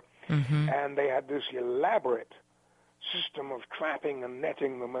water, and they had this elaborate system of trapping and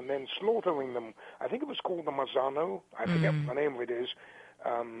netting them and then slaughtering them. I think it was called the Mazzano. I forget what the name of it is.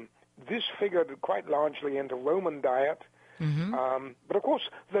 This figured quite largely into Roman diet. But of course,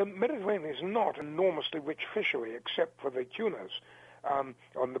 the Mediterranean is not an enormously rich fishery except for the tunas.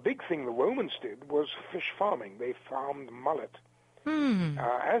 And the big thing the Romans did was fish farming. They farmed mullet,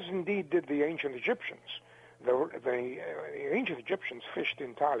 as indeed did the ancient Egyptians. the ancient Egyptians fished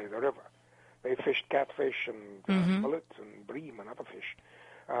entirely the river. They fished catfish and mullet and bream and other fish.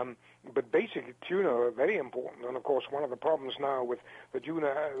 But basically, tuna are very important. And, of course, one of the problems now with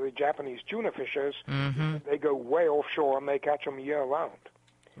the Japanese tuna fishers, they go way offshore and they catch them year-round.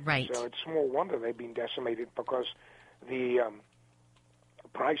 Right. So it's small wonder they've been decimated, because the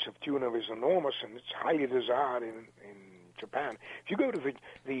price of tuna is enormous and it's highly desired in Japan. If you go to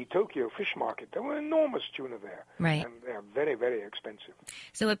the Tokyo fish market, there were enormous tuna there. Right. And they're very, very expensive.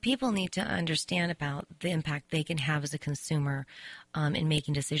 So what people need to understand about the impact they can have as a consumer in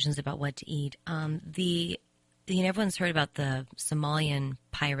making decisions about what to eat, everyone's heard about the Somalian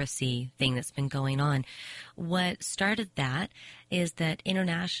piracy thing that's been going on. What started that is that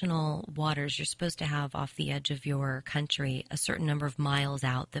international waters, you're supposed to have off the edge of your country a certain number of miles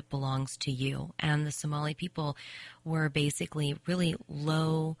out that belongs to you. And the Somali people were basically really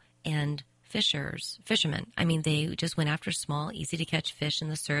low-end fishermen. I mean, they just went after small, easy-to-catch fish in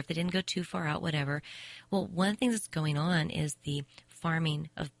the surf. They didn't go too far out, whatever. Well, one of the things that's going on is the farming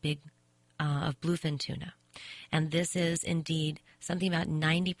of bluefin tuna. And this is indeed something about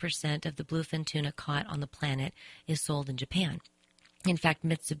 90% of the bluefin tuna caught on the planet is sold in Japan. In fact,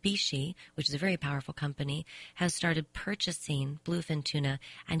 Mitsubishi, which is a very powerful company, has started purchasing bluefin tuna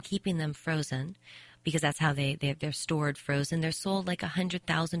and keeping them frozen, because that's how they're stored frozen. They're sold like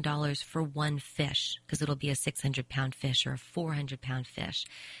 $100,000 for one fish, because it'll be a 600-pound fish or a 400-pound fish.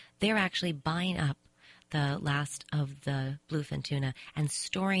 They're actually buying up the last of the bluefin tuna and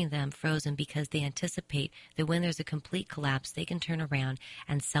storing them frozen, because they anticipate that when there's a complete collapse, they can turn around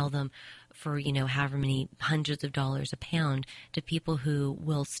and sell them for, however many hundreds of dollars a pound to people who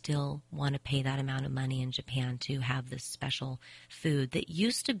will still want to pay that amount of money in Japan to have this special food that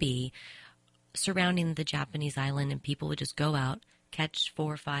used to be surrounding the Japanese island, and people would just go out, catch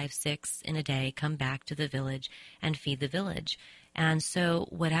 4, 5, 6 in a day, come back to the village and feed the village. And so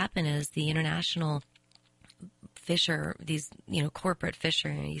what happened is the international these corporate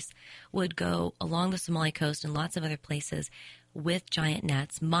fisheries would go along the Somali coast and lots of other places with giant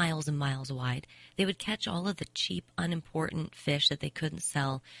nets, miles and miles wide. They would catch all of the cheap, unimportant fish that they couldn't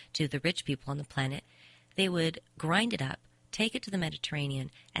sell to the rich people on the planet. They would grind it up, take it to the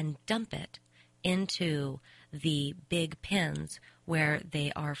Mediterranean, and dump it into the big pens where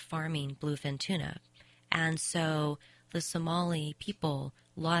they are farming bluefin tuna. And so the Somali people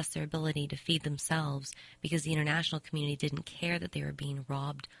lost their ability to feed themselves because the international community didn't care that they were being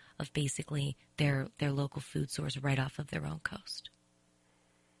robbed of basically their local food source right off of their own coast.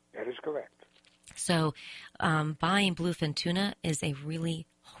 That is correct. So buying bluefin tuna is a really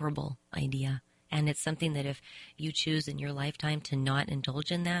horrible idea. And it's something that if you choose in your lifetime to not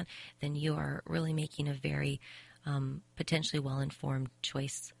indulge in that, then you are really making a very potentially well-informed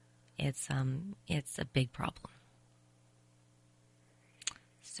choice. It's a big problem.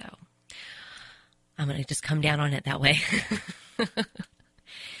 So I'm going to just come down on it that way.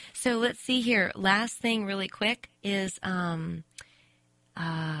 So let's see here. Last thing really quick is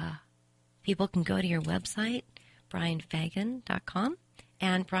people can go to your website, brianfagen.com.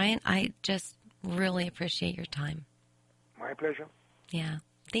 And Brian, I just really appreciate your time. My pleasure. Yeah.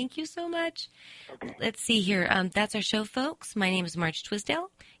 Thank you so much. Okay. Let's see here. That's our show, folks. My name is Marge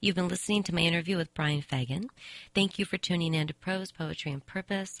Twisdale. You've been listening to my interview with Brian Fagen. Thank you for tuning in to Prose, Poetry, and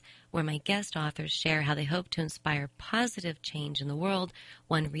Purpose, where my guest authors share how they hope to inspire positive change in the world,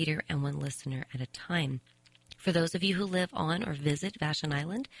 one reader and one listener at a time. For those of you who live on or visit Vashon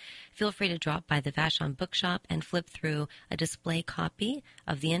Island, feel free to drop by the Vashon Bookshop and flip through a display copy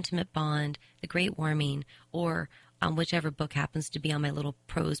of The Intimate Bond, The Great Warming, or whichever book happens to be on my little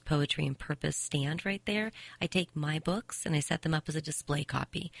Prose, Poetry, and Purpose stand right there. I take my books and I set them up as a display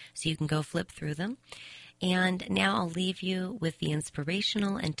copy, so you can go flip through them. And now I'll leave you with the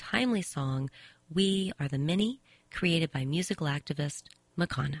inspirational and timely song, We Are the Many, created by musical activist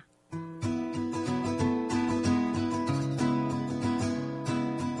Makana.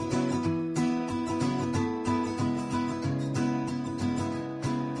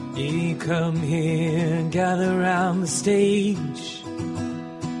 Ye come here, gather round the stage.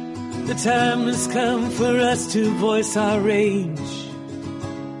 The time has come for us to voice our rage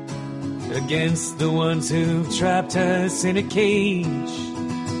against the ones who've trapped us in a cage,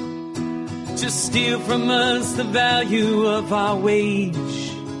 to steal from us the value of our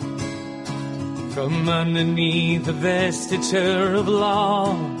wage, from underneath the vesture of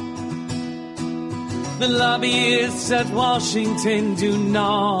law. The lobbyists at Washington do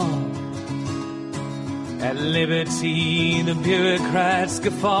gnaw at liberty, the bureaucrats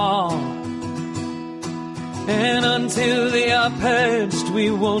guffaw. And until they are purged, we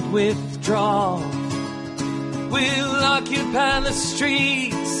won't withdraw. We'll occupy the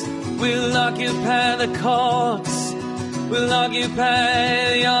streets, we'll occupy the courts, we'll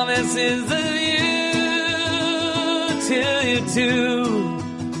occupy the offices of you till you do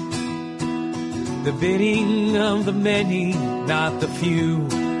the bidding of the many, not the few.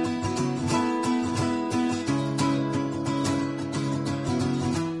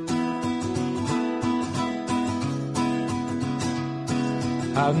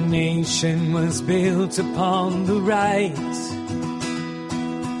 Our nation was built upon the right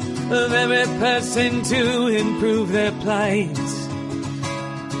of every person to improve their plight.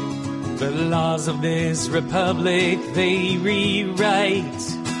 The laws of this republic they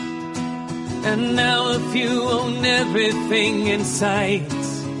rewrite, and now a few own everything in sight.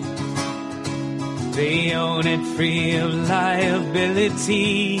 They own it free of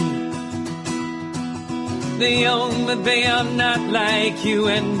liability. They own that they are not like you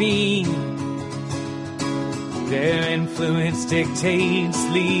and me. Their influence dictates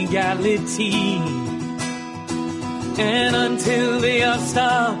legality, and until they are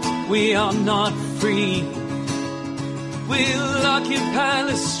stopped, we are not free. We'll occupy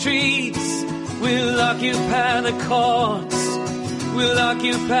the streets, we'll occupy the courts, we'll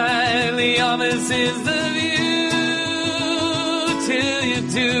occupy the offices of you till you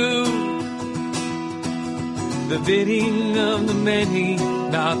do the bidding of the many,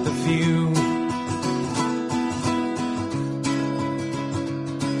 not the few.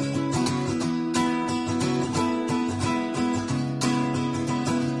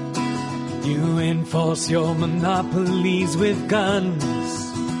 You enforce your monopolies with guns,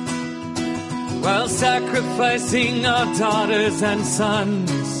 while sacrificing our daughters and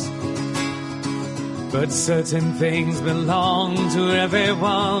sons. But certain things belong to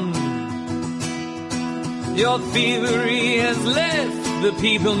everyone. Your thievery has left the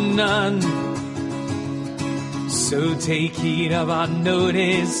people none. So take heed of our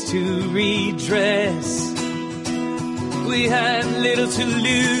notice to redress. We had little to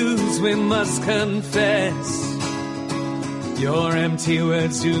lose, we must confess. Your empty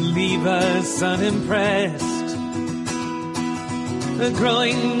words do leave us unimpressed. A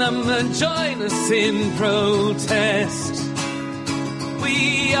growing number join us in protest.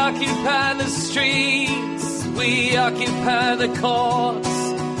 We occupy the streets, we occupy the courts,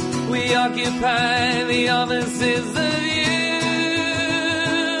 we occupy the offices of you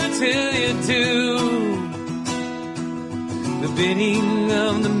till you do the bidding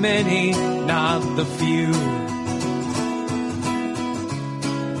of the many, not the few.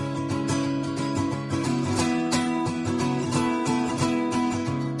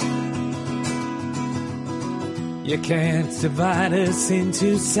 You can't divide us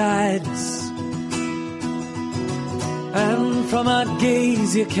into sides, and from our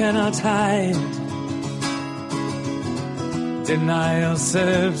gaze you cannot hide. Denial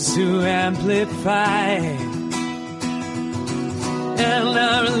serves to amplify, and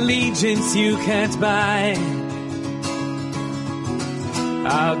our allegiance you can't buy.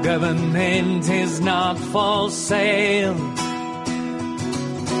 Our government is not for sale.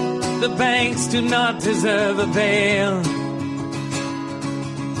 The banks do not deserve a bail.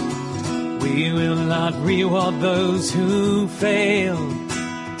 We will not reward those who fail.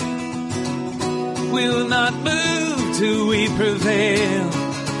 We will not move till we prevail.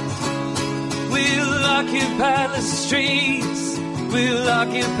 We'll occupy the streets, we'll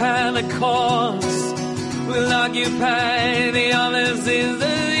occupy the courts, we'll occupy the offices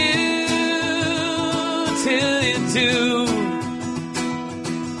of you till you do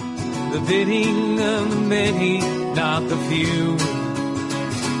the bidding of the many, not the few.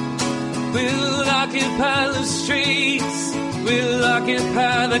 We'll occupy the streets, we'll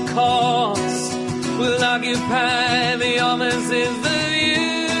occupy the courts, we'll occupy the offices of you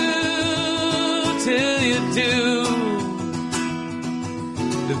till you do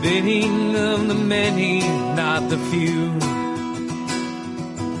the bidding of the many, not the few.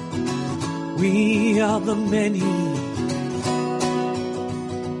 We are the many,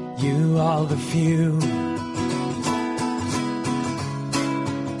 you are the few.